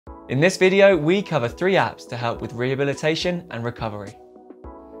In this video, we cover 3 apps to help with rehabilitation and recovery.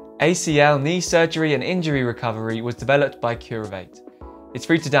 ACL knee surgery and injury recovery was developed by Curivate. It's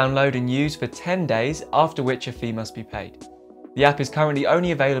free to download and use for 10 days, after which a fee must be paid. The app is currently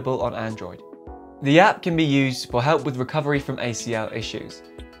only available on Android. The app can be used for help with recovery from ACL issues.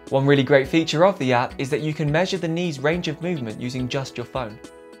 One really great feature of the app is that you can measure the knee's range of movement using just your phone.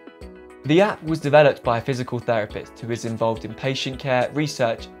 The app was developed by a physical therapist who is involved in patient care,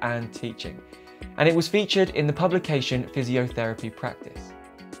 research and teaching, and it was featured in the publication Physiotherapy Practice.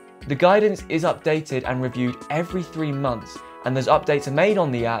 The guidance is updated and reviewed every 3 months, and those updates are made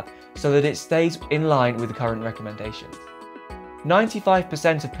on the app so that it stays in line with the current recommendations.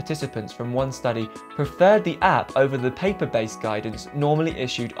 95% of participants from one study preferred the app over the paper-based guidance normally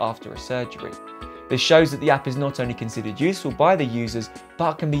issued after a surgery. This shows that the app is not only considered useful by the users,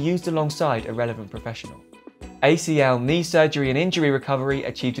 but can be used alongside a relevant professional. ACL knee surgery and injury recovery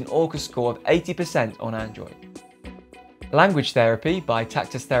achieved an ORCHA score of 80% on Android. Language Therapy by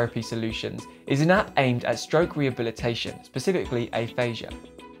Tactus Therapy Solutions is an app aimed at stroke rehabilitation, specifically aphasia.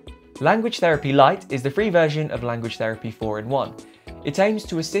 Language Therapy Lite is the free version of Language Therapy 4-in-1. It aims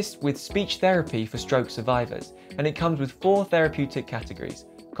to assist with speech therapy for stroke survivors, and it comes with 4 therapeutic categories: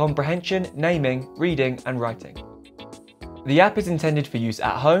 comprehension, naming, reading and writing. The app is intended for use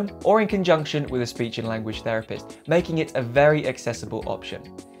at home or in conjunction with a speech and language therapist, making it a very accessible option.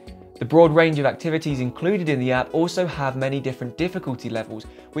 The broad range of activities included in the app also have many different difficulty levels,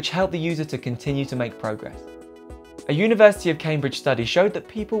 which help the user to continue to make progress. A University of Cambridge study showed that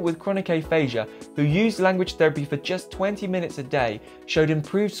people with chronic aphasia who used language therapy for just 20 minutes a day showed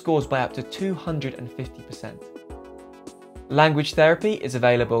improved scores by up to 250%. Language Therapy is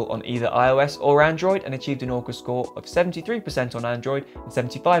available on either iOS or Android and achieved an ORCHA score of 73% on Android and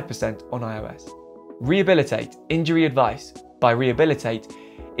 75% on iOS. Rehabilitate Injury Advice by Rehabilitate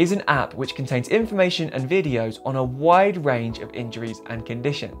is an app which contains information and videos on a wide range of injuries and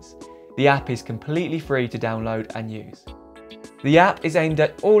conditions. The app is completely free to download and use. The app is aimed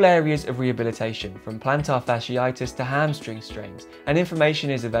at all areas of rehabilitation, from plantar fasciitis to hamstring strains, and information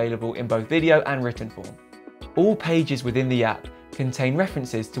is available in both video and written form. All pages within the app contain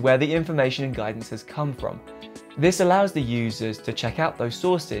references to where the information and guidance has come from. This allows the users to check out those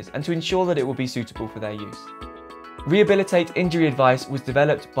sources and to ensure that it will be suitable for their use. Rehabilitate Injury Advice was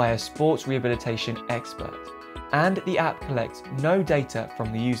developed by a sports rehabilitation expert, and the app collects no data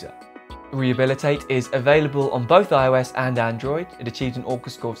from the user. Rehabilitate is available on both iOS and Android. It achieved an ORCHA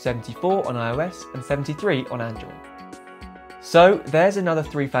score of 74 on iOS and 73 on Android. So there's another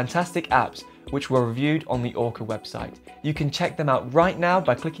 3 fantastic apps which were reviewed on the ORCHA website. You can check them out right now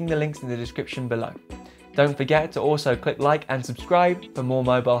by clicking the links in the description below. Don't forget to also click like and subscribe for more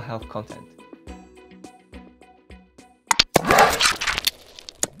mobile health content.